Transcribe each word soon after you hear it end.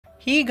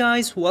Hey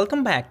guys,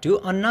 welcome back to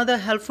another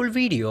helpful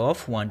video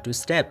of 1-2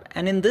 Step,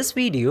 and in this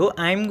video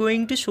I'm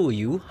going to show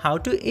you how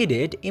to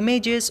edit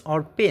images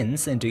or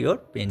pins into your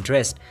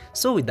Pinterest.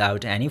 So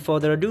without any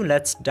further ado,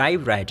 let's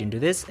dive right into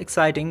this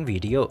exciting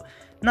video.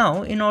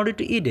 Now, in order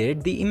to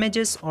edit the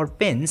images or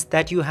pins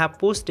that you have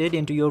posted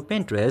into your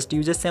Pinterest,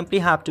 you just simply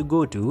have to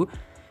go to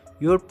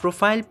your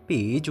profile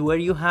page where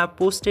you have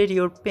posted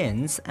your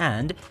pins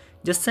and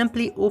just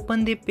simply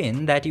open the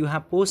pin that you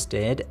have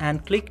posted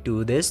and click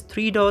to this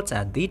three dots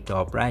at the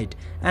top right,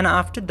 and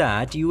after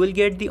that you will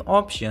get the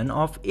option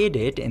of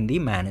edit in the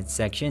manage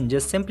section.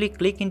 Just simply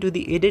click into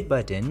the edit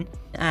button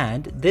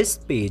and this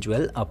page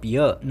will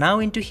appear. Now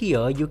into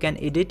here you can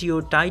edit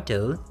your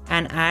title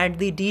and add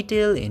the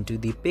detail into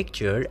the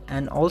picture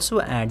and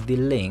also add the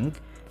link,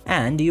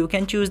 and you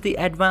can choose the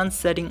advanced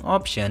setting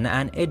option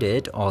and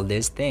edit all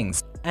these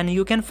things. And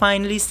you can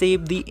finally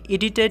save the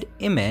edited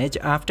image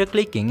after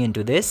clicking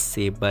into this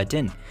save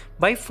button.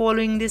 By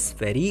following these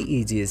very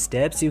easy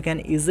steps, you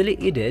can easily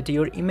edit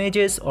your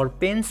images or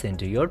pins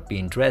into your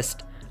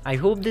Pinterest. I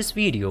hope this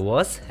video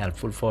was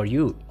helpful for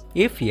you.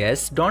 If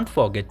yes, don't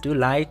forget to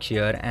like,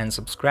 share and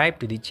subscribe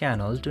to the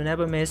channel to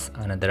never miss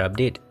another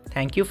update.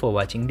 Thank you for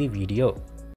watching the video.